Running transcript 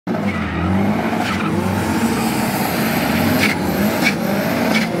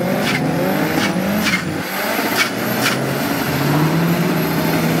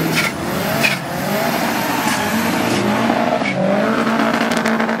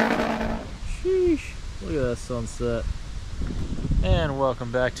that sunset. And welcome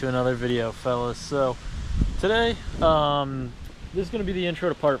back to another video, fellas. So today this is going to be the intro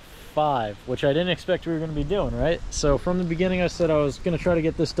to part 5, which I didn't expect we were going to be doing, right? So from the beginning I said I was going to try to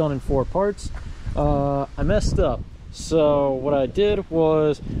get this done in 4 parts. I messed up. So what I did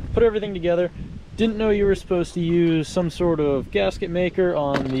was put everything together. Didn't know you were supposed to use some sort of gasket maker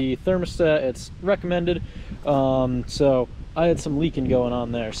on the thermostat. It's recommended. So I had some leaking going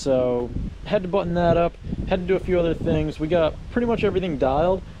on there, so had to button that up, had to do a few other things. We got pretty much everything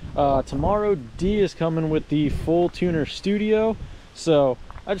dialed. Tomorrow D is coming with the full tuner studio, so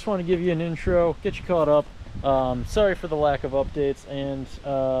I just want to give you an intro, get you caught up. Sorry for the lack of updates, and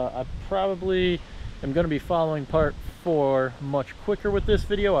I probably am going to be following part 4 much quicker with this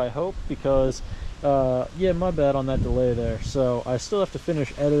video, I hope, because yeah, my bad on that delay there. So I still have to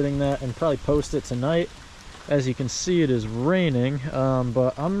finish editing that and probably post it tonight. As you can see, it is raining,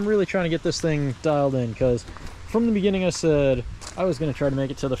 but I'm really trying to get this thing dialed in, because from the beginning I said I was going to try to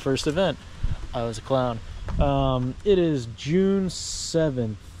make it to the first event. I was a clown. It is June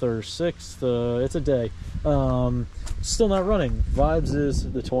 7th or 6th, it's a day. Still not running. Vibes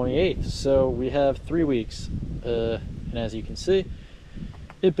is the 28th, so we have 3 weeks, and as you can see,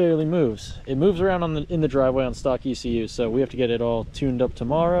 it barely moves. It moves around in the driveway on stock ECU, so we have to get it all tuned up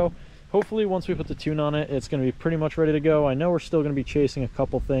tomorrow. Hopefully once we put the tune on it, it's going to be pretty much ready to go. I know we're still going to be chasing a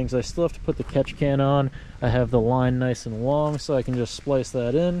couple things. I still have to put the catch can on. I have the line nice and long, so I can just splice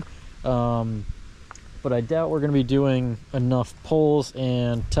that in. But I doubt we're going to be doing enough pulls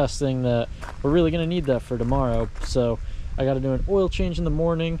and testing that we're really going to need that for tomorrow. So I got to do an oil change in the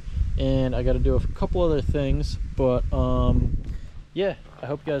morning, and I got to do a couple other things. But yeah, I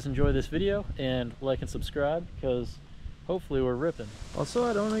hope you guys enjoy this video, and like and subscribe, because hopefully we're ripping. Also,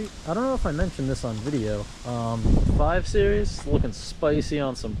 I don't know if I mentioned this on video. 5 Series looking spicy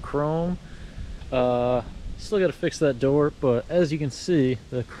on some chrome. Still got to fix that door, but as you can see,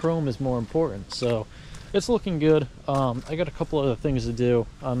 the chrome is more important, so it's looking good. I got a couple other things to do.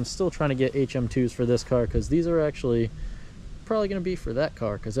 I'm still trying to get HM2s for this car, because these are actually probably going to be for that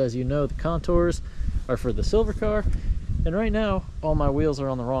car, because as you know, the contours are for the silver car, and right now all my wheels are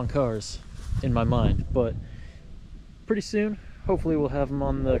on the wrong cars in my mind. But pretty soon, hopefully we'll have them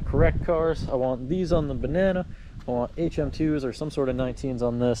on the correct cars. I want these on the banana. I want HM2s or some sort of 19s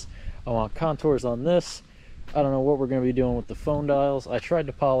on this. I want contours on this. I don't know what we're going to be doing with the phone dials. I tried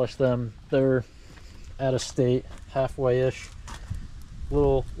to polish them. They're out of state, halfway-ish.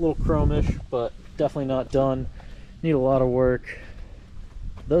 Little chrome-ish, but definitely not done. Need a lot of work.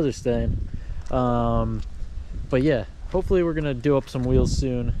 Those are staying. But yeah, hopefully we're going to do up some wheels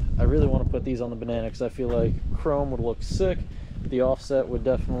soon. I really want to put these on the banana because I feel like chrome would look sick. The offset would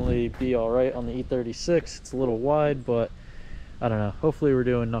definitely be alright on the E36. It's a little wide, but I don't know. Hopefully we're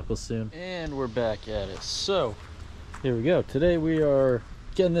doing knuckles soon. And we're back at it. So, here we go. Today we are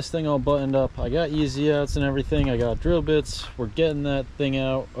getting this thing all buttoned up. I got easy outs and everything. I got drill bits. We're getting that thing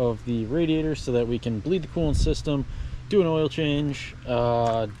out of the radiator so that we can bleed the coolant system, do an oil change.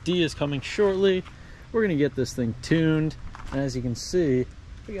 D is coming shortly. We're gonna get this thing tuned, and as you can see,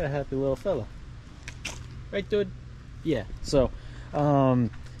 we got a happy little fella. Right, dude? Yeah. So,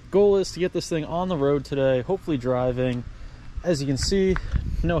 goal is to get this thing on the road today, hopefully driving. As you can see,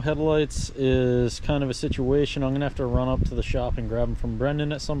 no headlights is kind of a situation. I'm gonna have to run up to the shop and grab them from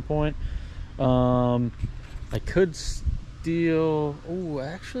Brendan at some point. I could steal... Oh,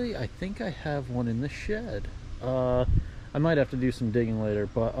 actually, I think I have one in the shed. I might have to do some digging later,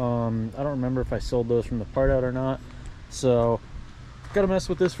 but I don't remember if I sold those from the part out or not. So gotta mess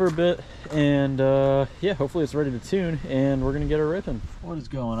with this for a bit, and yeah, hopefully it's ready to tune and we're gonna get her ripping. What is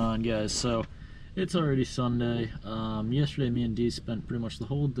going on, guys? So it's already Sunday. Yesterday me and Dee spent pretty much the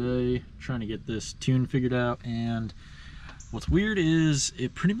whole day trying to get this tune figured out, and what's weird is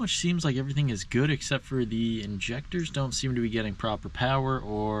it pretty much seems like everything is good except for the injectors don't seem to be getting proper power,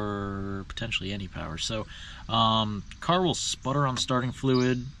 or potentially any power. So car will sputter on starting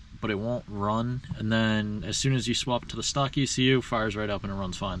fluid, but it won't run, and then as soon as you swap it to the stock ECU, fires right up and it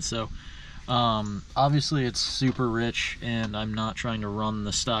runs fine. So obviously it's super rich, and I'm not trying to run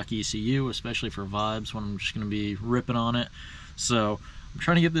the stock ECU, especially for vibes when I'm just going to be ripping on it. So I'm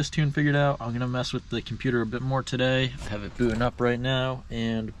trying to get this tune figured out. I'm going to mess with the computer a bit more today. I have it booting up right now,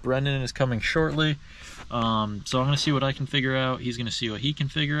 and Brendan is coming shortly. So I'm going to see what I can figure out. He's going to see what he can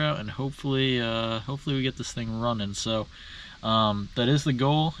figure out, and hopefully we get this thing running. So that is the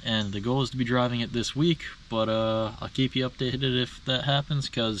goal, and the goal is to be driving it this week, but I'll keep you updated if that happens,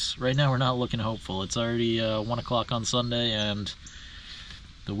 because right now we're not looking hopeful. It's already 1 o'clock on Sunday, and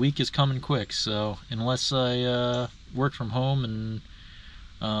the week is coming quick. So unless I work from home and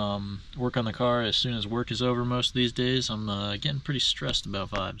work on the car as soon as work is over most of these days. I'm getting pretty stressed about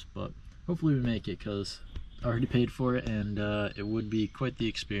vibes, but hopefully we make it, because I already paid for it, and it would be quite the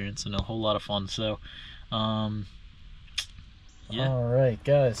experience and a whole lot of fun. So yeah. Alright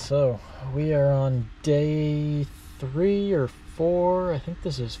guys, so we are on day 3 or 4, I think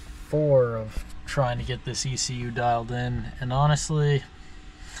this is 4 of trying to get this ECU dialed in, and honestly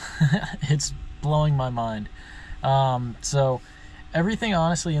it's blowing my mind. So everything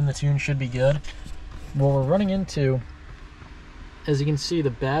honestly in the tune should be good. What we're running into, as you can see,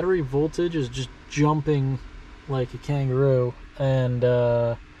 the battery voltage is just jumping like a kangaroo, and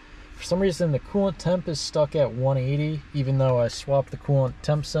for some reason the coolant temp is stuck at 180, even though I swapped the coolant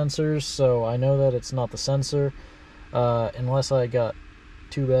temp sensors, so I know that it's not the sensor, unless I got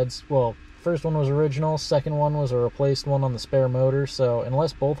 2 beds. Well, first one was original, second one was a replaced one on the spare motor, so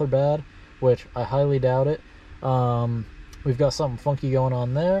unless both are bad, which I highly doubt it, we've got something funky going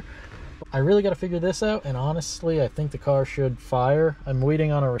on there. I really got to figure this out, and honestly I think the car should fire. I'm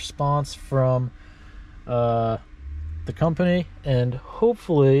waiting on a response from the company, and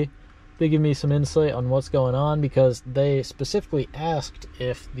hopefully they give me some insight on what's going on, because they specifically asked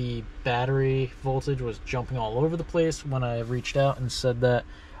if the battery voltage was jumping all over the place when I reached out and said that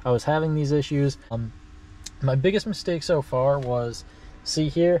I was having these issues. My biggest mistake so far was, see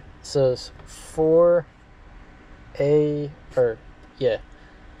here, it says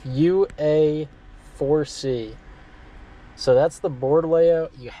UA4C. So that's the board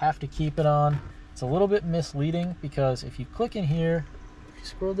layout. You have to keep it on. It's a little bit misleading, because if you click in here, if you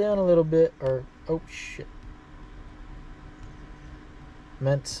scroll down a little bit, or oh shit,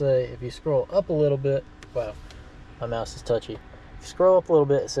 meant to say if you scroll up a little bit, wow, my mouse is touchy. If you scroll up a little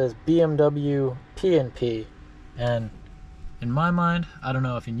bit, it says BMW P&P, and in my mind, I don't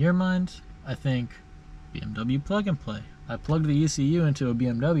know if in your mind, I think BMW plug and play. I plugged the ECU into a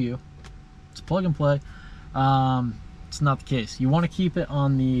BMW. It's plug and play. It's not the case. You want to keep it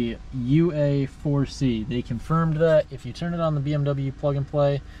on the UA4C. They confirmed that if you turn it on the BMW plug and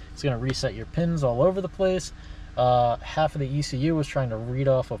play, it's going to reset your pins all over the place. Half of the ECU was trying to read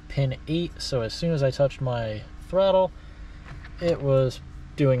off of pin 8, so as soon as I touched my throttle, it was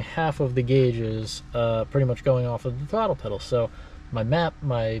doing half of the gauges, pretty much going off of the throttle pedal. So my map,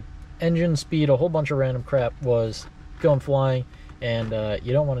 my engine speed, a whole bunch of random crap was going flying, and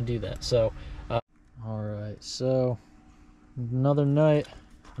you don't want to do that. So alright, so another night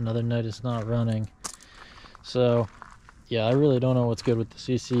is not running. So yeah, I really don't know what's good with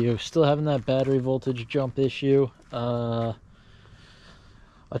the ECU. Still having that battery voltage jump issue. I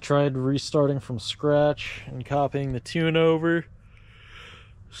tried restarting from scratch and copying the tune over.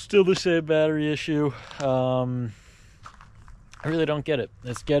 Still the same battery issue. I really don't get it.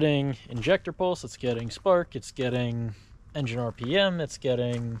 It's getting injector pulse, it's getting spark, it's getting engine RPM, it's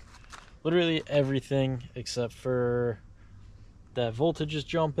getting literally everything except for that voltage is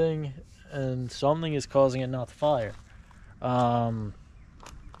jumping, and something is causing it not to fire.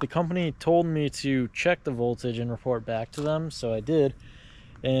 The company told me to check the voltage and report back to them, so I did,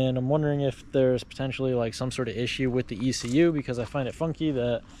 and I'm wondering if there's potentially like some sort of issue with the ECU, because I find it funky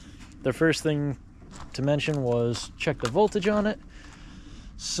that the first thing to mention was check the voltage on it.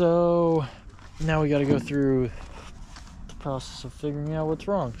 So now we got to go through the process of figuring out what's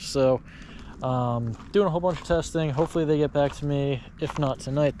wrong. So doing a whole bunch of testing. Hopefully they get back to me. If not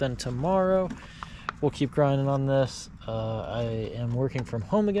tonight, then tomorrow. We'll keep grinding on this. I am working from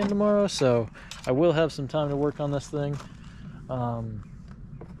home again tomorrow, so I will have some time to work on this thing.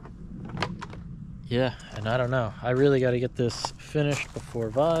 Yeah, and I don't know. I really got to get this finished before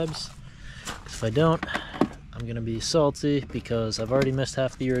vibes. If I don't, I'm going to be salty, because I've already missed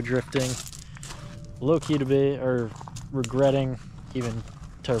half the year of drifting. Low-key to be, or regretting even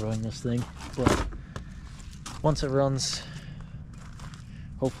turboing this thing. But once it runs,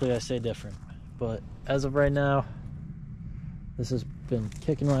 hopefully I stay different. But as of right now, this has been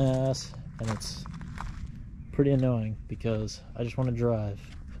kicking my ass, and it's pretty annoying, because I just want to drive.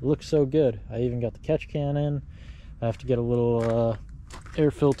 It looks so good. I even got the catch can in. I have to get a little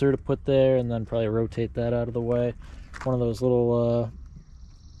air filter to put there, and then probably rotate that out of the way. One of those little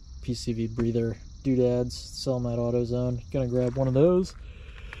PCV breather doodads, sell them at AutoZone. Gonna grab one of those,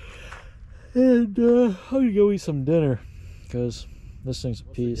 and I'm gonna go eat some dinner, because this thing's a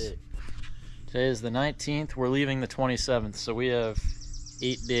piece. Today is the 19th. We're leaving the 27th, so we have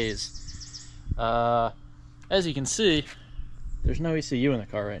 8 days. As you can see, there's no ECU in the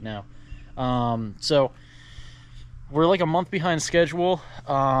car right now. So we're like a month behind schedule,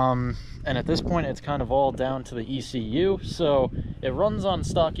 and at this point it's kind of all down to the ECU. So it runs on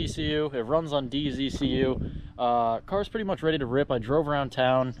stock ECU, it runs on D's ECU. Car's pretty much ready to rip. I drove around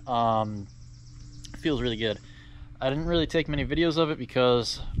town. Feels really good. I didn't really take many videos of it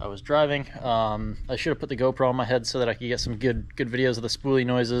because I was driving. I should have put the GoPro on my head so that I could get some good videos of the spoolie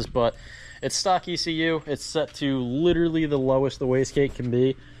noises, but it's stock ECU. It's set to literally the lowest the wastegate can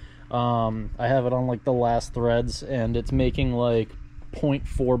be. I have it on like the last threads, and it's making like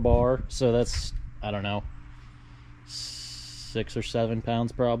 0.4 bar, so that's, I don't know, 6 or 7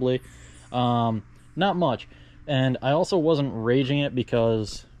 pounds probably. Not much. And I also wasn't raging it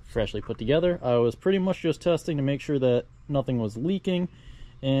because freshly put together. I was pretty much just testing to make sure that nothing was leaking,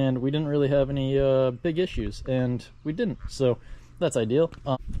 and we didn't really have any big issues, and we didn't, so that's ideal.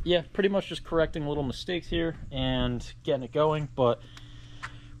 Yeah, pretty much just correcting little mistakes here and getting it going, but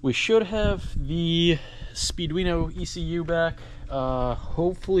we should have the Speeduino ECU back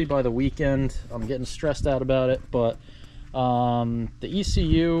hopefully by the weekend. I'm getting stressed out about it, but the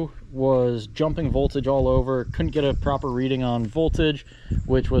ECU was jumping voltage all over, couldn't get a proper reading on voltage,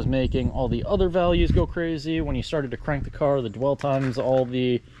 which was making all the other values go crazy. When you started to crank the car, the dwell times, all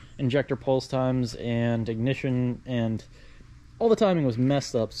the injector pulse times, and ignition, and all the timing was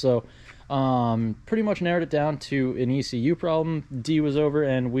messed up. So pretty much narrowed it down to an ECU problem. D was over,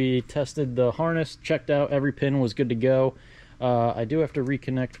 and we tested the harness, checked out, every pin was good to go. I do have to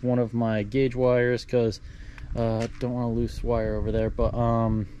reconnect one of my gauge wires because don't want a loose wire over there, but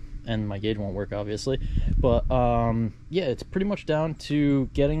and my gauge won't work obviously, but yeah, it's pretty much down to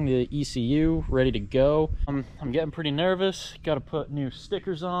getting the ECU ready to go. I'm getting pretty nervous. Got to put new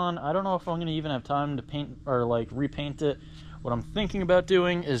stickers on. I don't know if I'm gonna even have time to paint or like repaint it. What I'm thinking about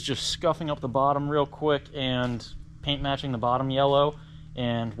doing is just scuffing up the bottom real quick and paint matching the bottom yellow,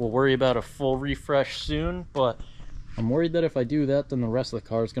 and we'll worry about a full refresh soon. But I'm worried that if I do that, then the rest of the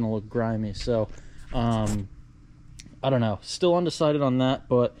car is going to look grimy. So I don't know, still undecided on that,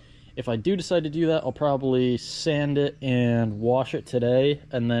 but if I do decide to do that, I'll probably sand it and wash it today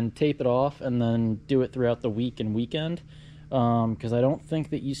and then tape it off and then do it throughout the week and weekend, because I don't think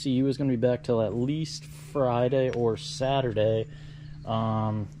the ECU is going to be back till at least Friday or Saturday,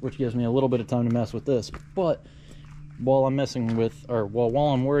 which gives me a little bit of time to mess with this. But while I'm messing with, or while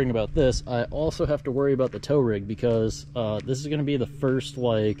I'm worrying about this, I also have to worry about the tow rig, because this is going to be the first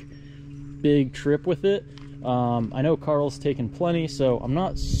like big trip with it. I know Carl's taken plenty, so I'm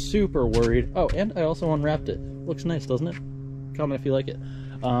not super worried. Oh, and I also unwrapped it. Looks nice, doesn't it? Comment if you like it.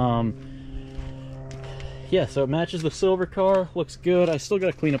 Yeah, so it matches the silver car. Looks good. I still got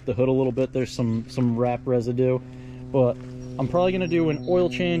to clean up the hood a little bit. There's some wrap residue, but I'm probably going to do an oil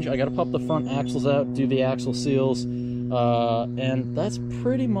change. I got to pop the front axles out, do the axle seals, and that's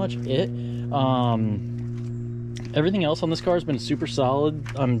pretty much it. Everything else on this car has been super solid.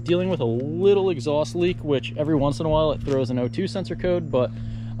 I'm dealing with a little exhaust leak, which every once in a while it throws an O2 sensor code, but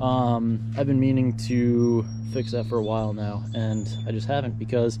I've been meaning to fix that for a while now, and I just haven't,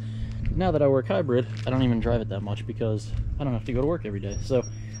 because now that I work hybrid, I don't even drive it that much because I don't have to go to work every day. So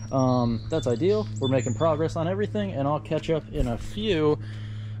that's ideal. We're making progress on everything, and I'll catch up in a few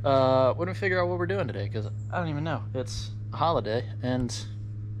when we figure out what we're doing today, because I don't even know. It's a holiday, and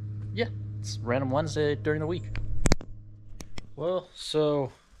yeah, it's Random Wednesday during the week. Well,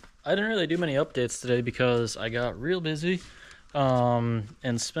 so I didn't really do many updates today because I got real busy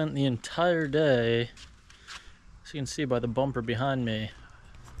and spent the entire day, as you can see by the bumper behind me,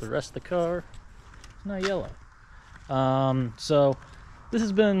 the rest of the car is not yellow. So this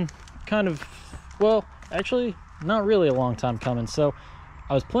has been kind of, well, actually not really a long time coming. So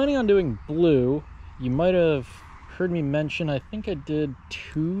I was planning on doing blue. You might have heard me mention, I think I did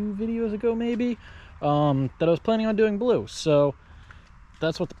 2 videos ago maybe, that I was planning on doing blue. So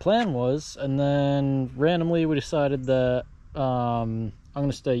that's what the plan was, and then randomly we decided that I'm going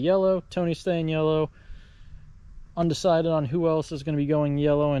to stay yellow, Tony's staying yellow, undecided on who else is going to be going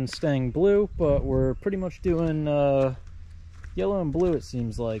yellow and staying blue, but we're pretty much doing yellow and blue, it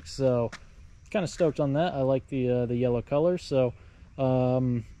seems like. So kind of stoked on that. I like the yellow color. So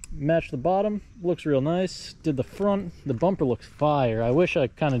matched the bottom, looks real nice. Did the front, the bumper looks fire. I wish I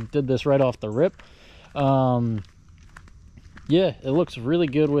kind of did this right off the rip. Yeah, it looks really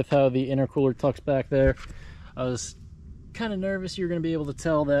good with how the intercooler tucks back there. I was kind of nervous you were going to be able to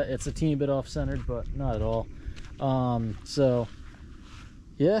tell that it's a teeny bit off-centered, but not at all. So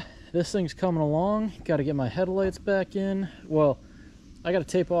yeah, this thing's coming along. Got to get my headlights back in. Well, I got to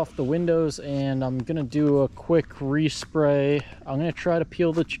tape off the windows, and I'm going to do a quick respray. I'm going to try to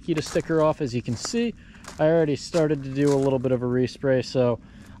peel the Chiquita sticker off. As you can see, I already started to do a little bit of a respray, so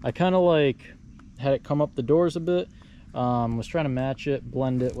I kind of like had it come up the doors a bit. Was trying to match it,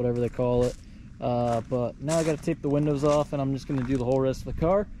 blend it, whatever they call it. But now I got to tape the windows off, and I'm just going to do the whole rest of the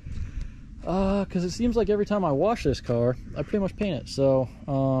car. Because it seems like every time I wash this car, I pretty much paint it. So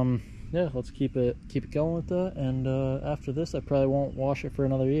yeah, let's keep it going with that. And after this, I probably won't wash it for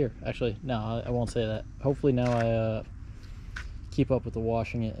another year. Actually, no, I won't say that. Hopefully now I keep up with the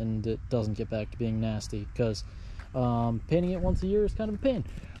washing it and it doesn't get back to being nasty, because painting it once a year is kind of a pain.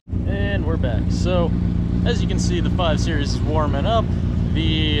 And we're back. So as you can see, the 5 Series is warming up.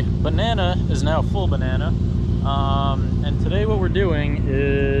 The banana is now full banana. And today what we're doing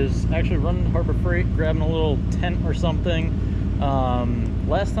is actually running to Harbor Freight, grabbing a little tent or something.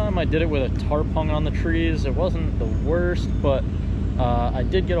 Last time I did it with a tarp hung on the trees. It wasn't the worst, but I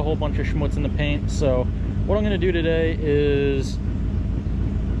did get a whole bunch of schmutz in the paint. So what I'm going to do today is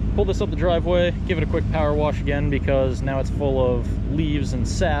pull this up the driveway, give it a quick power wash again, because now it's full of leaves and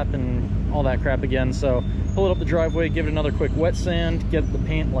sap and all that crap again. So pull it up the driveway, give it another quick wet sand, get the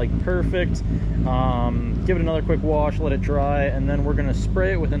paint like perfect, give it another quick wash, let it dry, and then we're gonna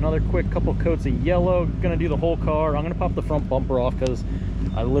spray it with another quick couple coats of yellow. Gonna do the whole car. I'm gonna pop the front bumper off because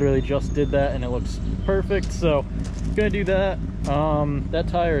I literally just did that and it looks perfect. So gonna do that. That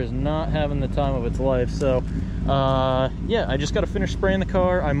tire is not having the time of its life. So yeah, I just got to finish spraying the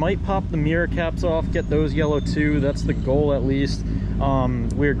car. I might pop the mirror caps off, get those yellow too. That's the goal, at least.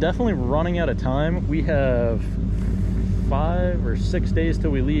 We're definitely running out of time. We have 5 or 6 days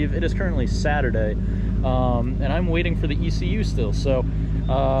till we leave. It is currently Saturday, and I'm waiting for the ECU still. So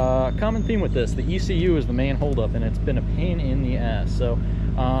common theme with this, the ECU is the main holdup, and it's been a pain in the ass. So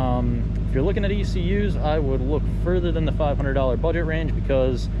if you're looking at ECUs, I would look further than the $500 budget range,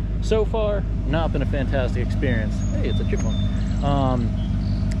 because so far, not been a fantastic experience. Hey, it's a chipmunk.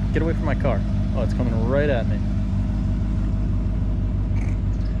 Get away from my car. Oh, it's coming right at me.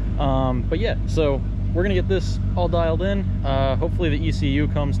 But yeah, so we're gonna get this all dialed in. Hopefully the ECU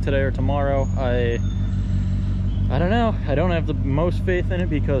comes today or tomorrow. I don't know. I don't have the most faith in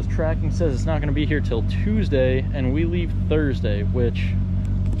it, because tracking says it's not gonna be here till Tuesday, and we leave Thursday, which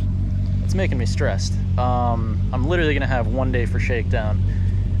it's making me stressed. I'm literally gonna have 1 day for shakedown.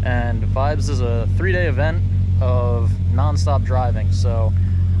 And Vibes is a 3-day event of non-stop driving, so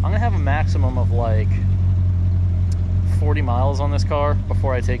I'm gonna have a maximum of like 40 miles on this car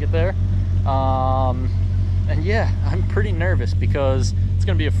before I take it there. And yeah, I'm pretty nervous because it's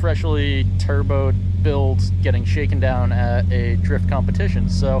gonna be a freshly turboed build getting shaken down at a drift competition.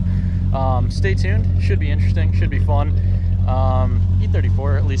 So stay tuned. Should be interesting, should be fun.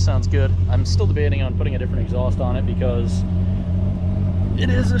 E34 at least sounds good. I'm still debating on putting a different exhaust on it because it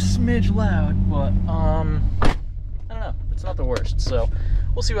is a smidge loud, but I don't know, it's not the worst. So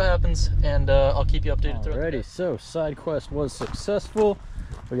we'll see what happens, and I'll keep you updated throughout the day. So side quest was successful.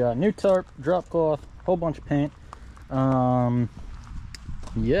 We got a new tarp, drop cloth, whole bunch of paint. Yeah,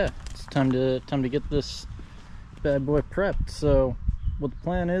 it's time to get this bad boy prepped. So what the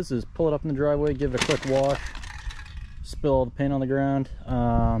plan is pull it up in the driveway, give it a quick wash, spill all the paint on the ground,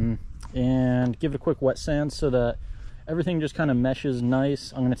 and give it a quick wet sand so that everything just kind of meshes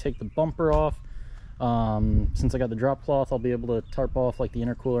nice. I'm going to take the bumper off. Since I got the drop cloth, I'll be able to tarp off like the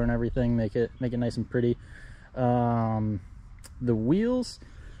intercooler and everything, make it nice and pretty. The wheels,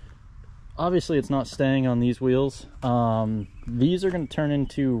 obviously it's not staying on these wheels. These are going to turn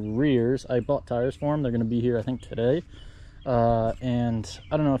into rears. I bought tires for them. They're going to be here, I think, today. And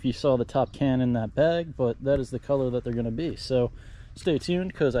I don't know if you saw the top can in that bag, but that is the color that they're going to be. So stay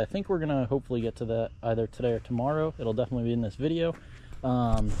tuned, because I think we're going to hopefully get to that either today or tomorrow. It'll definitely be in this video.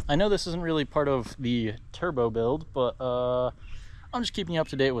 I know this isn't really part of the turbo build, but I'm just keeping you up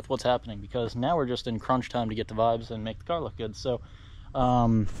to date with what's happening, because now we're just in crunch time to get to Vibes and make the car look good. So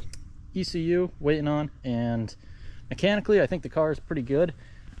ECU waiting on, and mechanically I think the car is pretty good.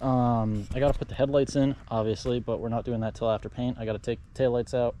 I got to put the headlights in, obviously, but we're not doing that till after paint. I got to take the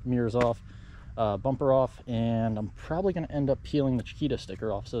taillights out, mirrors off, bumper off, and I'm probably going to end up peeling the Chiquita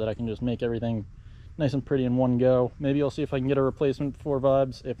sticker off so that I can just make everything nice and pretty in one go. Maybe I'll see if I can get a replacement for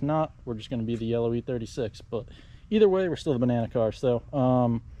Vibes. If not, we're just going to be the yellow E36. But either way, we're still the banana car. So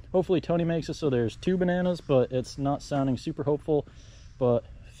hopefully Tony makes it so there's 2 bananas, but it's not sounding super hopeful, but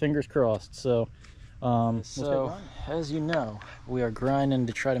fingers crossed. So so as you know, we are grinding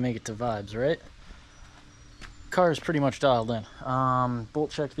to try to make it to Vibes, right? Car is pretty much dialed in. Bolt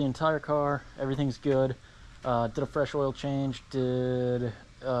checked the entire car, everything's good. Did a fresh oil change, did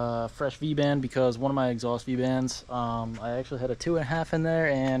fresh V-band, because one of my exhaust V-bands, I actually had a 2.5 in there,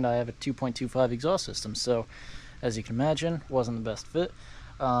 and I have a 2.25 exhaust system. So as you can imagine, wasn't the best fit.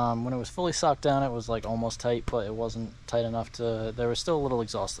 When it was fully socked down, it was like almost tight, but it wasn't tight enough to, there was still a little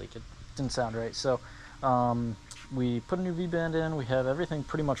exhaust leak. It didn't sound right. So We put a new V-band in, we have everything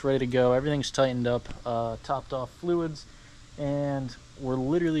pretty much ready to go, everything's tightened up, topped off fluids, and we're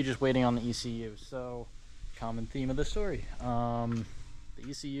literally just waiting on the ECU. So, common theme of the story, the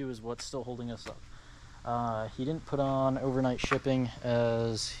ECU is what's still holding us up. He didn't put on overnight shipping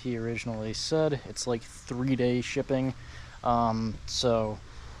as he originally said. It's like 3-day shipping, so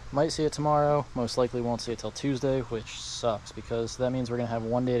might see it tomorrow, most likely won't see it till Tuesday, which sucks because that means we're gonna have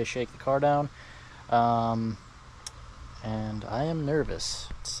 1 day to shake the car down. And I am nervous,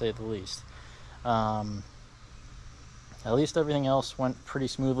 to say the least. At least everything else went pretty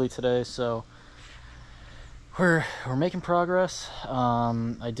smoothly today, so we're making progress.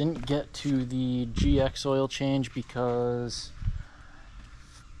 I didn't get to the GX oil change because,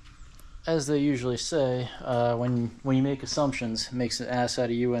 as they usually say, when you make assumptions, it makes an ass out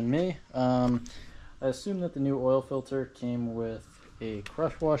of you and me. I assume that the new oil filter came with a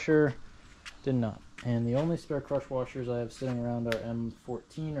crush washer. Did not. And the only spare crush washers I have sitting around are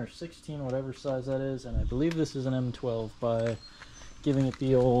M14 or 16, whatever size that is, and I believe this is an M12 by giving it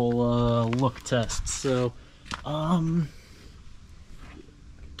the old look test. So,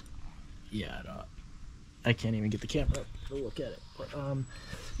 yeah, I can't even get the camera up to look at it, but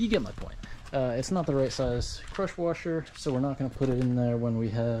you get my point. It's not the right size crush washer, so we're not going to put it in there when we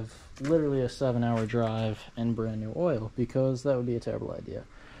have literally a 7-hour drive and brand new oil, because that would be a terrible idea.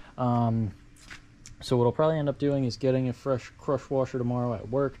 So what I'll probably end up doing is getting a fresh crush washer tomorrow at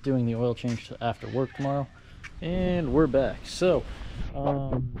work, doing the oil change after work tomorrow, and we're back. So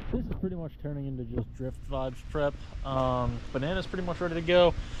this is pretty much turning into just drift vibes prep. Banana's pretty much ready to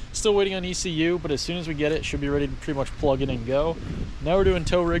go. Still waiting on ECU, but as soon as we get it, should be ready to pretty much plug in and go. Now we're doing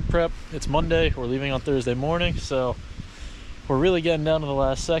tow rig prep. It's Monday, we're leaving on Thursday morning, so we're really getting down to the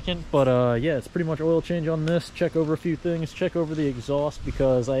last second. But yeah, it's pretty much oil change on this, check over a few things, check over the exhaust,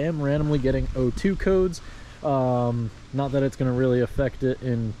 because I am randomly getting O2 codes. Not that it's going to really affect it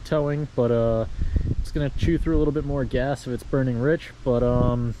in towing, but it's going to chew through a little bit more gas if it's burning rich, but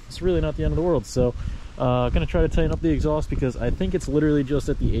it's really not the end of the world. So going to try to tighten up the exhaust, because I think it's literally just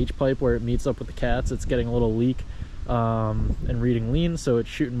at the H pipe where it meets up with the cats. It's getting a little leak and reading lean, so it's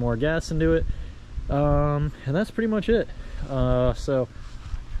shooting more gas into it. And that's pretty much it. So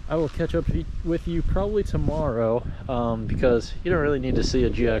I will catch up with you probably tomorrow, because you don't really need to see a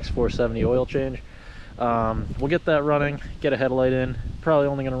GX 470 oil change. We'll get that running, get a headlight in. Probably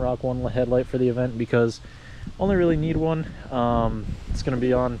only going to rock one headlight for the event, because only really need one. It's going to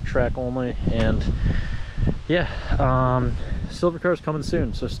be on track only, and yeah, silver car's coming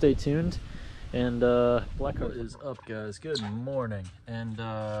soon, so stay tuned. And black car is up, guys. Good morning, and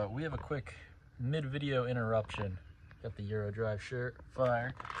we have a quick mid-video interruption. Got the Eurodrive shirt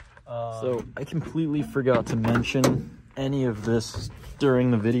fire. So I completely forgot to mention any of this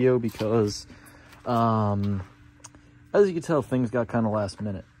during the video, because as you can tell, things got kind of last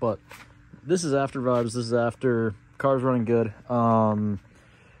minute. But this is after vibes, this is after car's running good.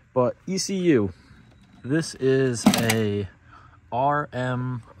 But ECU, this is a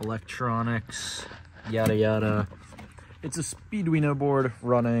RM electronics, yada yada. It's a Speeduino board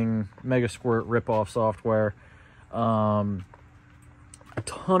running Mega Squirt ripoff software. A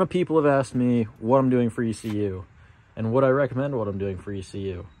ton of people have asked me what I'm doing for ECU and would I recommend what I'm doing for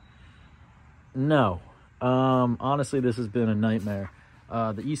ECU. No. Honestly, this has been a nightmare.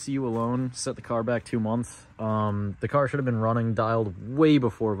 The ECU alone set the car back 2 months. The car should have been running dialed way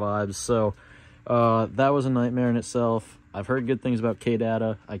before vibes, so that was a nightmare in itself. I've heard good things about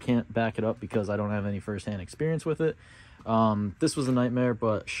K-Data. I can't back it up because I don't have any first-hand experience with it. This was a nightmare,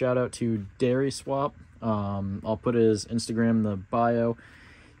 but shout out to derryswop. I'll put his Instagram in the bio.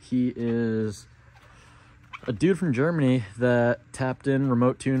 He is a dude from Germany that tapped in,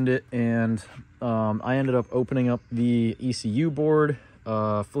 remote tuned it, and I ended up opening up the ECU board,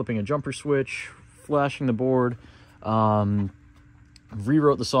 flipping a jumper switch, flashing the board,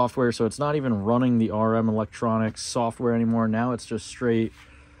 rewrote the software, so it's not even running the RM electronics software anymore. Now it's just straight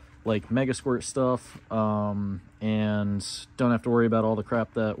like Mega Squirt stuff, and don't have to worry about all the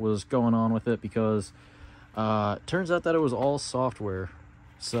crap that was going on with it, because turns out that it was all software.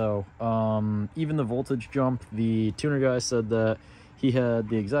 So even the voltage jump, the tuner guy said that he had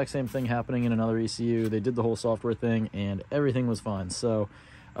the exact same thing happening in another ECU. They did the whole software thing and everything was fine. So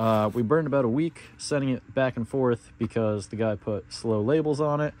we burned about a week sending it back and forth because the guy put slow labels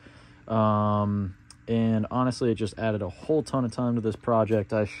on it. And honestly, it just added a whole ton of time to this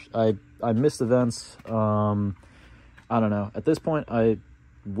project. I missed events. I don't know. At this point, I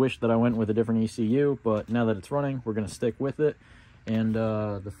wish that I went with a different ECU, but now that it's running, we're going to stick with it. And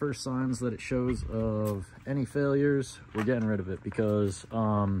the first signs that it shows of any failures, we're getting rid of it, because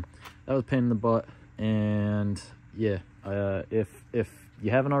that was a pain in the butt. And yeah, if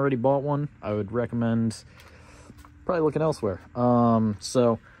you haven't already bought one, I would recommend probably looking elsewhere.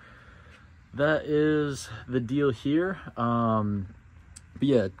 So that is the deal here. But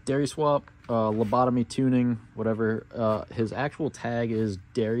yeah, derryswop, lobotomy tuning, whatever. His actual tag is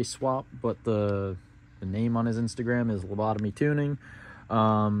derryswop, but the name on his Instagram is lobotomy tuning.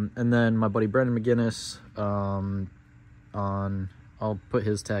 And then my buddy Brendan McGinnis, I'll put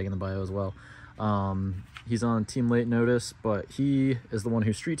his tag in the bio as well. He's on Team Late Notice, but he is the one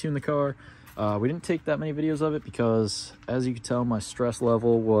who street tuned the car. We didn't take that many videos of it because, as you can tell, my stress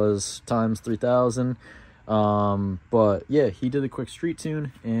level was times 3,000. But yeah, he did a quick street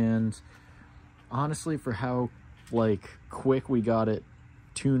tune, and honestly, for how like quick we got it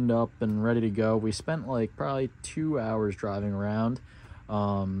tuned up and ready to go, we spent like probably 2 hours driving around,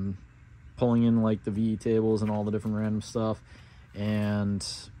 pulling in like the VE tables and all the different random stuff, and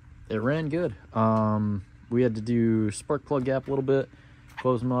it ran good. We had to do spark plug gap a little bit,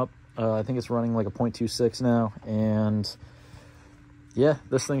 close them up. I think it's running like a 0.26 now, and yeah,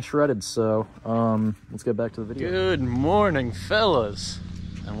 this thing's shredded. So let's get back to the video. Good morning, fellas,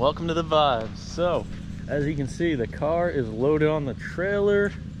 and welcome to the vibes. So as you can see, the car is loaded on the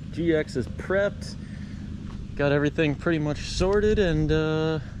trailer, GX is prepped, got everything pretty much sorted, and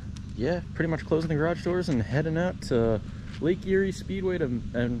yeah, pretty much closing the garage doors and heading out to Lake Erie Speedway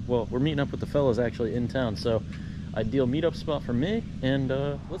and well, we're meeting up with the fellas actually in town, so ideal meetup spot for me. And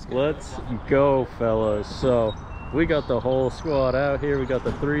let's go, fellas. So we got the whole squad out here. We got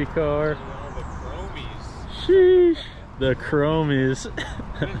the 3-car. Oh, the chromies. Sheesh, the chromies.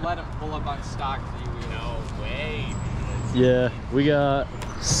 We didn't let them pull up on stock for you. No way. Yeah, we got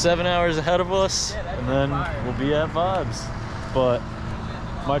 7 hours ahead of us, and then we'll be at Vibes. But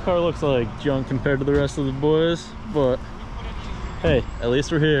my car looks like junk compared to the rest of the boys, but hey, at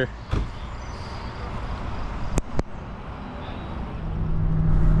least we're here.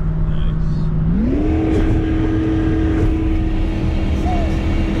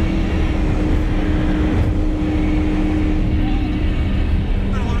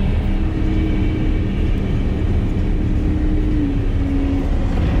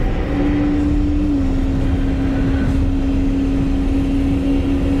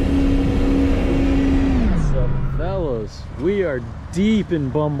 We are deep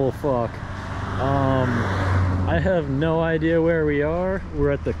in bumblefuck. I have no idea where we are.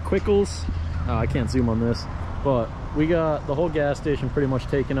 We're at the Quickles. I can't zoom on this, but we got the whole gas station pretty much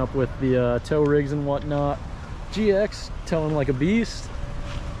taken up with the tow rigs and whatnot. GX towing like a beast.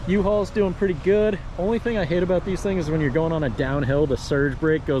 U-Haul's doing pretty good. Only thing I hate about these things is when you're going on a downhill, the surge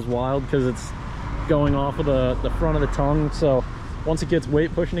brake goes wild because it's going off of the front of the tongue. So once it gets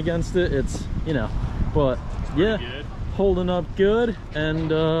weight pushing against it, it's, you know, but yeah. Holding up good.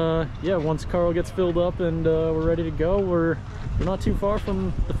 And yeah, once Carl gets filled up and we're ready to go, we're not too far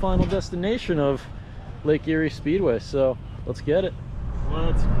from the final destination of Lake Erie Speedway, so let's get it.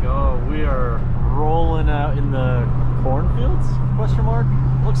 Let's go. We are rolling out in the cornfields, question mark.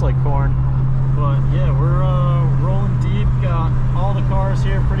 Looks like corn, but yeah, we're rolling deep. Got all the cars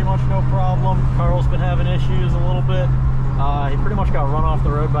here, pretty much no problem. Carl's been having issues a little bit. He pretty much got run off the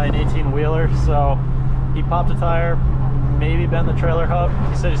road by an 18-wheeler, so he popped a tire, maybe bent the trailer hub.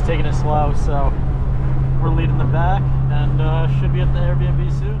 He said he's taking it slow, so we're leading the back and should be at the Airbnb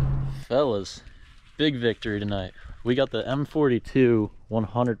soon. Fellas, big victory tonight. We got the M42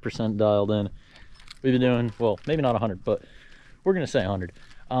 100% dialed in. We've been doing, well, maybe not 100, but we're gonna say 100.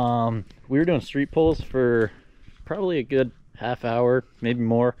 We were doing street pulls for probably a good half hour, maybe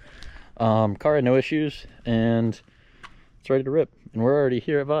more. Car had no issues, and it's ready to rip. And we're already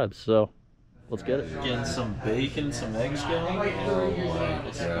here at Vibes, so let's get it. Getting some bacon, some eggs going.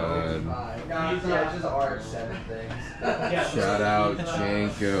 Oh my god. Shout out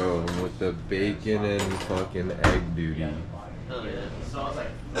Janko with the bacon and fucking egg duty. Hell yeah.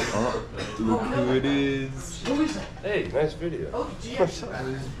 Oh, look who it is. Who is that? Hey, nice video. Oh, GX.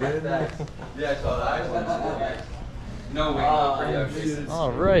 Yeah, I saw that. No way.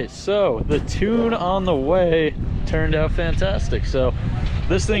 All right, so the tune on the way turned out fantastic. So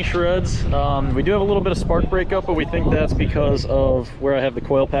this thing shreds. We do have a little bit of spark breakup, but we think that's because of where I have the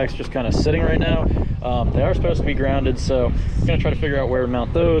coil packs just kind of sitting right now. They are supposed to be grounded, so I'm gonna try to figure out where to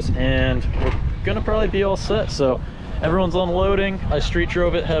mount those, and we're gonna probably be all set. So everyone's unloading. I street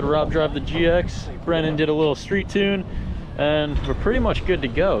drove it, had Rob drive the GX. Brennan did a little street tune, and we're pretty much good to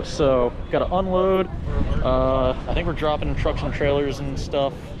go. So gotta unload. I think we're dropping trucks and trailers and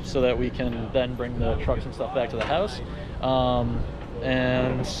stuff so that we can then bring the trucks and stuff back to the house.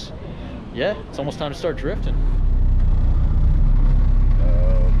 And yeah, it's almost time to start drifting.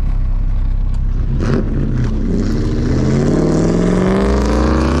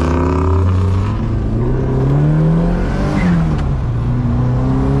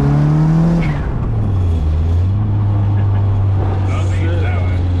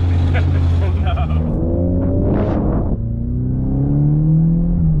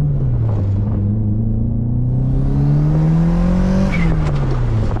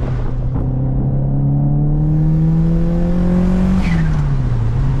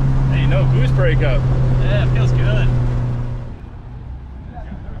 brake up. Yeah, it feels good.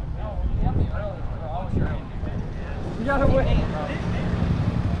 You gotta wait.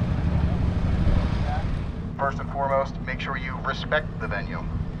 First and foremost, make sure you respect the venue.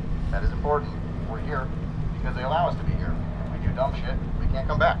 That is important. We're here because they allow us to be here. If we do dumb shit, we can't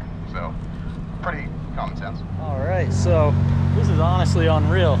come back. So, pretty common sense. All right, so this is honestly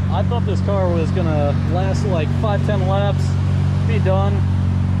unreal. I thought this car was gonna last like 5-10 laps, be done.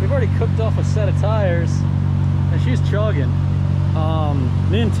 We've already cooked off a set of tires, and she's chugging.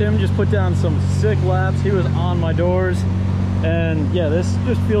 Me and Tim just put down some sick laps. He was on my doors, and yeah, this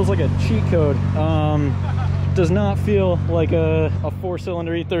just feels like a cheat code. Does not feel like a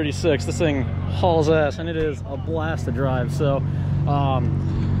 4-cylinder E36. This thing hauls ass, and it is a blast to drive. So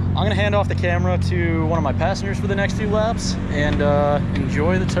I'm gonna hand off the camera to one of my passengers for the next few laps and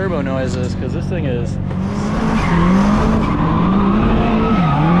enjoy the turbo noises, because this thing is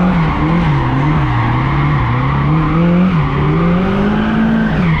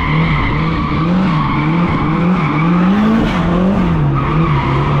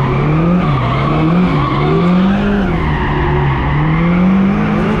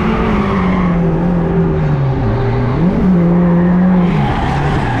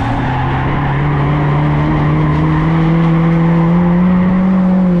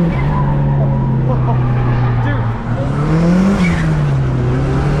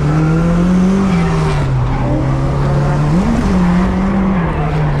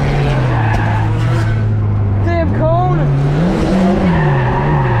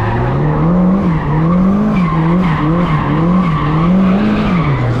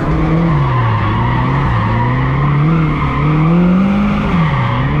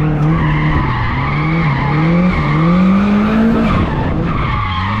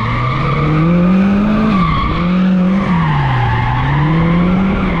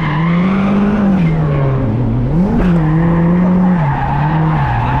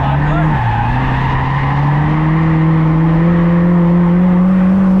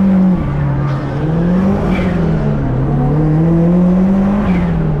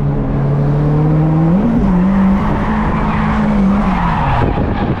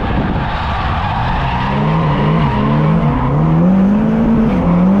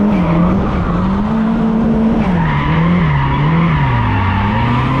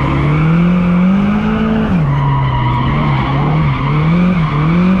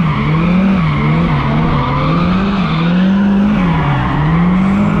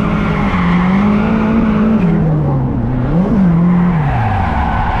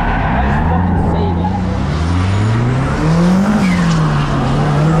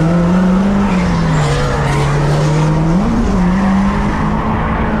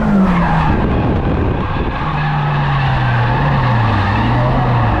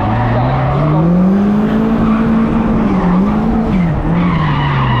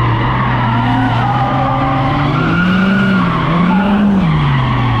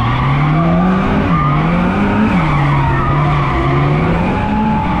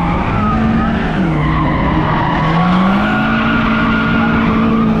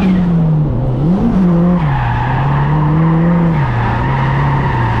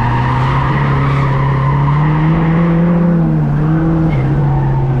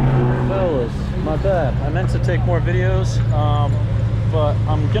take more videos, but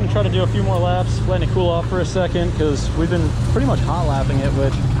I'm gonna try to do a few more laps, letting it cool off for a second, because we've been pretty much hot lapping it,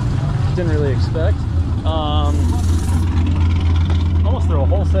 which didn't really expect. Almost through a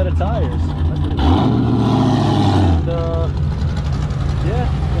whole set of tires. That's pretty cool. And yeah,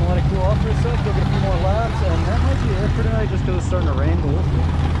 gonna let it cool off for a sec, go get a few more laps, and that might be it for tonight, just because it's starting to rain, but we'll see.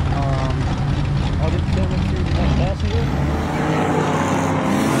 I'll get the camera to the next passenger.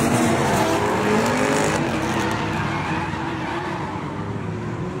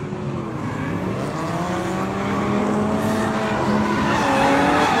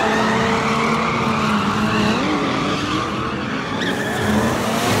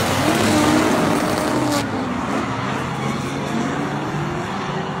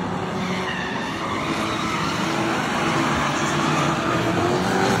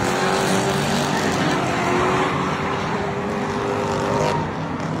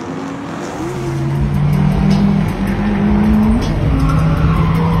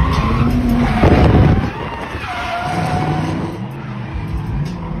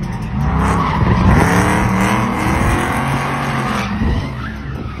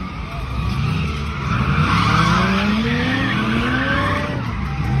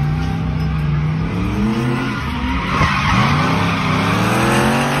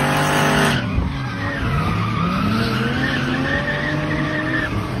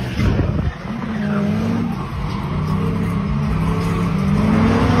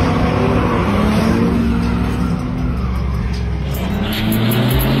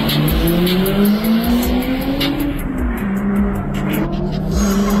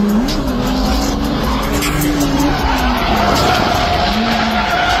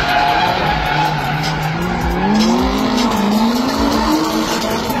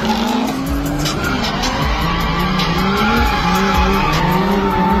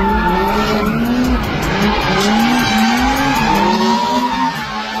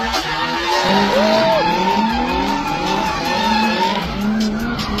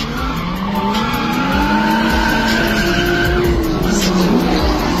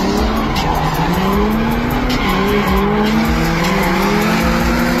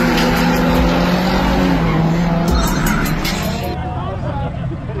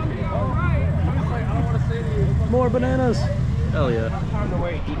 the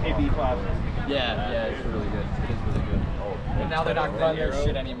way DKB classes. Yeah, it's really good. It is really good. And now they're not cutting their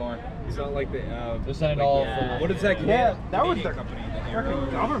shit anymore. It's not like the. They're sending it all. What is that? Yeah, that was the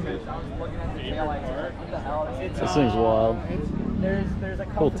freaking government. This thing's wild. There's a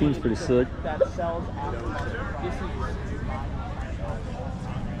Whole team's pretty sick. that sells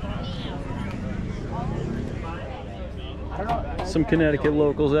Some Connecticut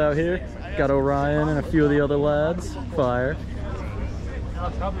locals out here. Got Orion and a few of the other lads. Fire.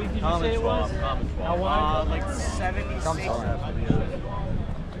 How big did you say it was? How wide? Like 76.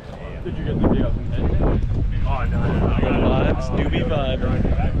 Did you get the deal? Oh, no. Vibes, doobie vibe.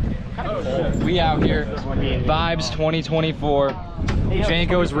 We out here. Vibes 2024.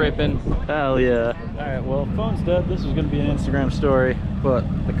 Janko's ripping. Hell yeah. Alright, well, phone's dead. This was going to be an Instagram story, but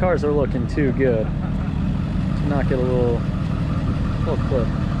the cars are looking too good to not get a little clip.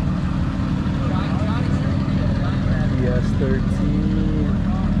 ES13.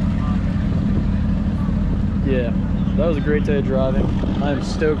 Yeah, that was a great day of driving. I'm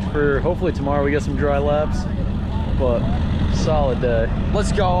stoked for hopefully tomorrow we get some dry laps, but solid day.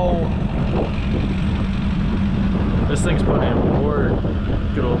 Let's go. This thing's putting in work.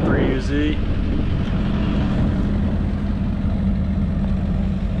 Good old 3UZ.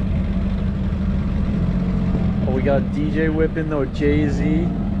 Oh, we got DJ whipping though, Jay-Z.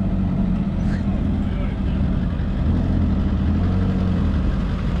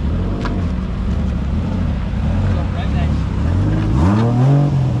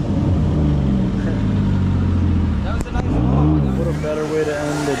 What a better way to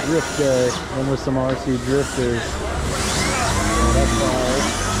end a drift day than with some RC drifters. Yeah, that's fine.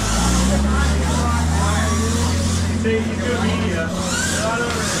 Hey,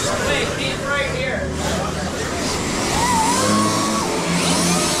 he's right here.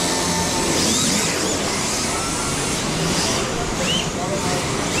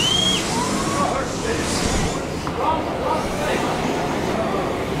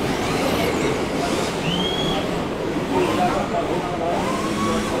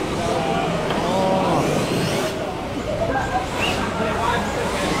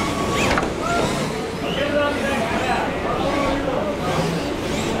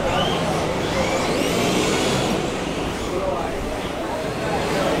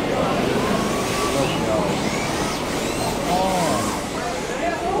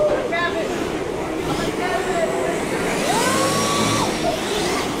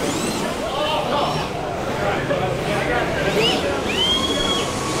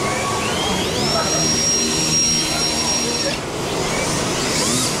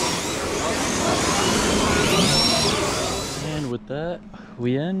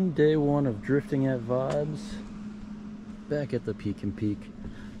 We end day one of drifting at Vibes back at the Peak and Peak.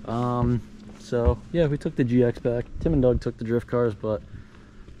 So yeah, we took the GX back. Tim and Doug took the drift cars, but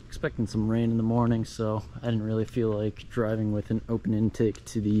expecting some rain in the morning, so I didn't really feel like driving with an open intake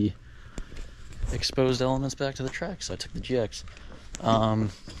to the exposed elements back to the track, so I took the GX.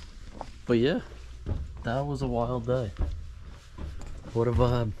 But yeah, that was a wild day. What a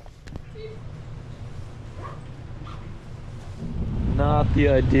vibe. Not the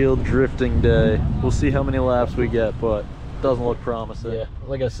ideal drifting day. We'll see how many laps we get, but doesn't look promising. Yeah,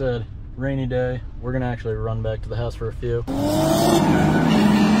 like I said, rainy day. We're gonna actually run back to the house for a few.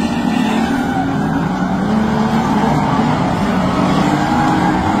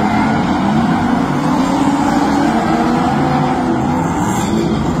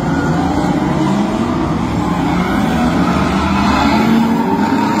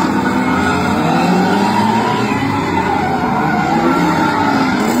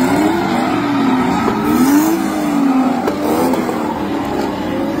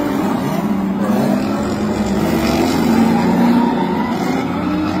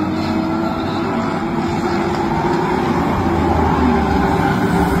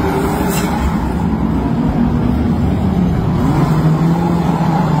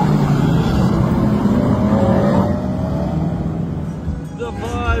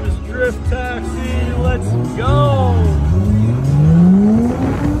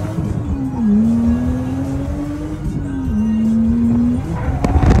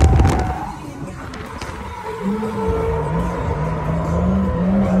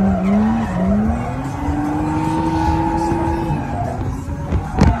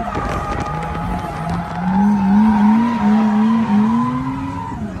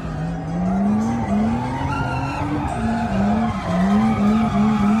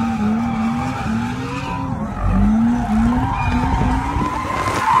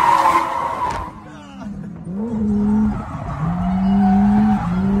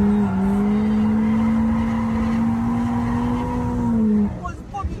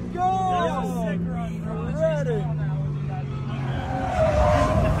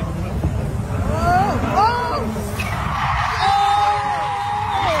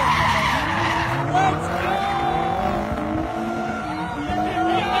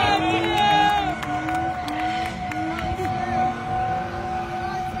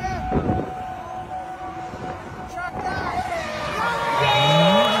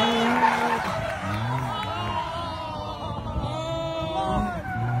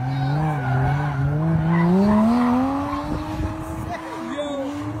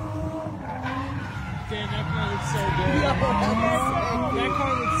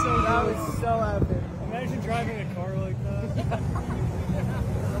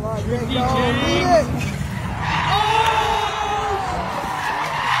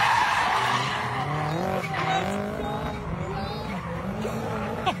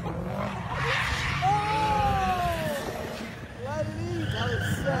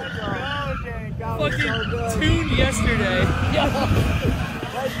 Fucking tuned yesterday.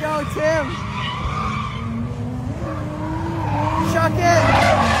 Let's go, Tim. Chuck it.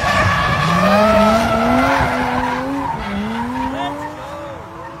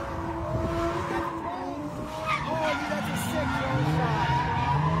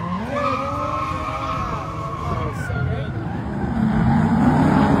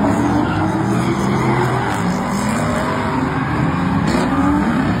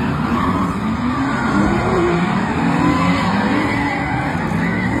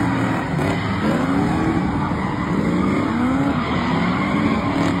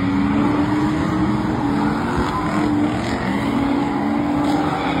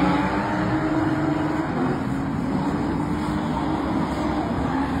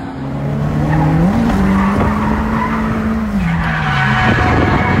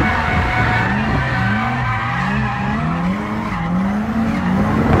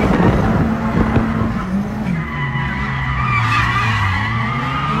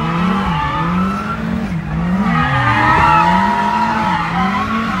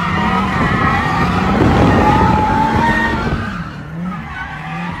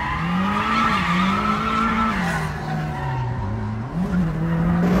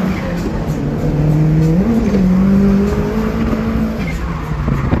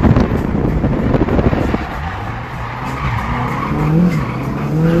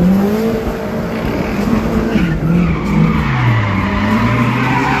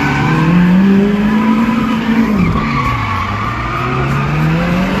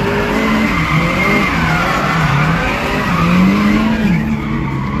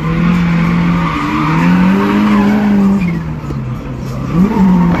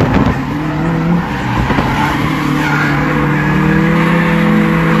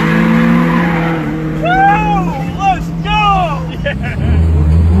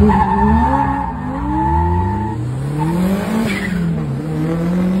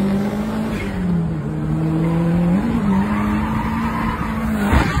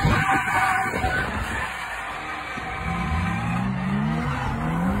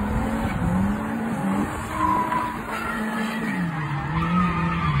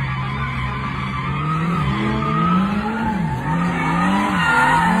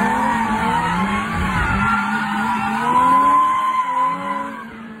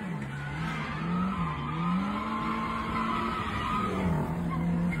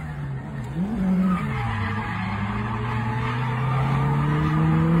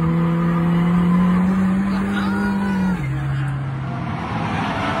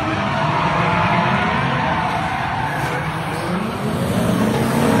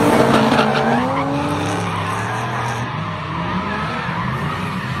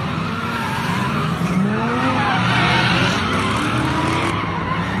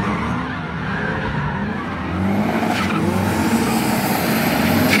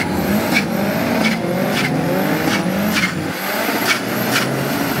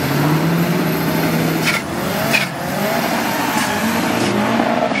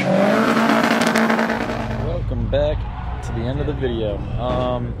 Video.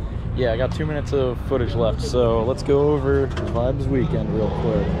 Yeah, I got 2 minutes of footage left, so let's go over Vibes weekend real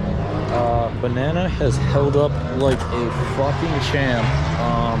quick. Banana has held up like a fucking champ,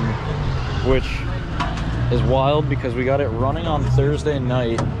 which is wild because we got it running on Thursday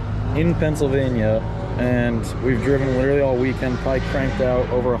night in Pennsylvania, and we've driven literally all weekend, probably cranked out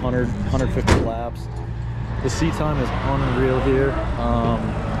over 100, 150 laps. The seat time is unreal here.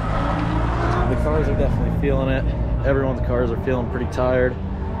 The cars are definitely feeling it. Everyone's cars are feeling pretty tired.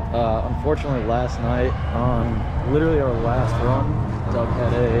 Unfortunately, last night on literally our last run, Doug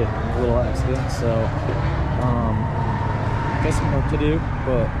had a little accident, so got some work to do.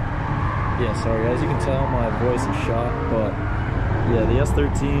 But yeah, sorry guys, you can tell my voice is shot. But yeah, the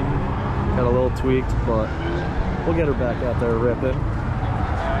S13 got a little tweaked, but we'll get her back out there ripping.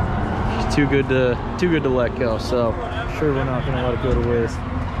 She's too good to let go, so sure we're not gonna let it go to waste.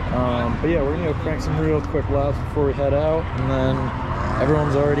 But yeah, we're gonna go crank some real quick laps before we head out, and then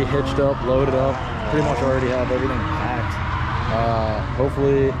everyone's already hitched up, loaded up, pretty much already have everything packed.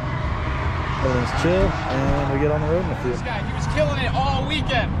 Hopefully everything's chill and we get on the road in a few. This guy, he was killing it all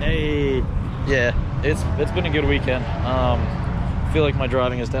weekend. Hey, yeah, it's been a good weekend. I feel like my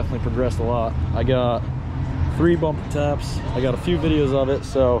driving has definitely progressed a lot. I got 3 bumper taps. I got a few videos of it,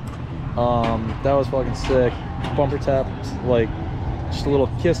 so that was fucking sick. Bumper taps like just a little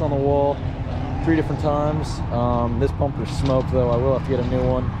kiss on the wall 3 different times. This bumper's smoked though. I will have to get a new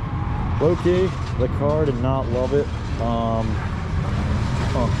one. Low key, the car did not love it.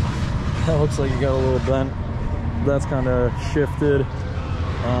 That looks like it got a little bent. That's kind of shifted.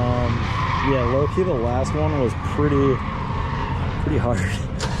 Yeah, low key the last one was pretty hard.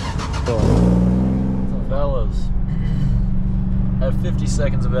 So fellas, I have 50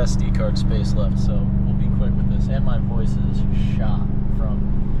 seconds of SD card space left, so we'll be quick with this. And my voice is shot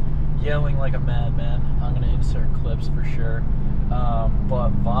from yelling like a madman. I'm gonna insert clips for sure.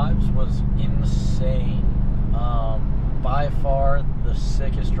 But Vibes was insane. By far the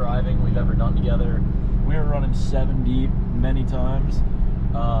sickest driving we've ever done together. We were running 7 deep many times.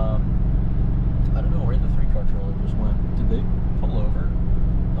 I don't know where the 3-car trailer just went. Did they pull over?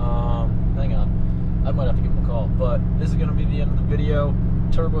 Hang on. I might have to give them a call. But this is gonna be the end of the video.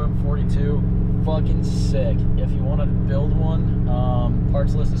 Turbo M42, fucking sick. If you want to build one,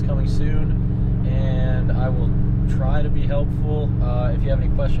 parts list is coming soon, and I will try to be helpful. If you have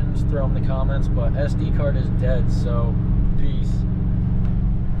any questions, throw them in the comments. But SD card is dead, so peace.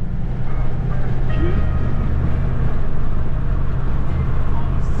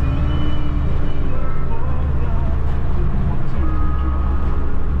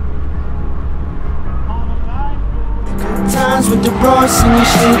 Times with the bros and the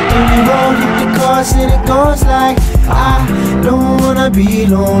shit, and we roll with the cars, and it goes like, I don't wanna be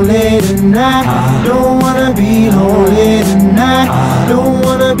lonely tonight. Don't wanna be lonely tonight. Don't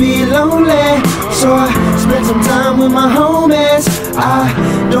wanna be lonely, so I spend some time with my homies.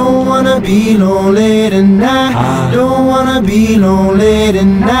 I don't wanna be lonely tonight. Don't wanna be lonely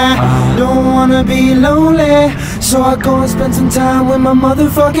tonight. Don't wanna be lonely, so I go and spend some time with my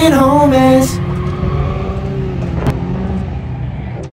motherfucking homies.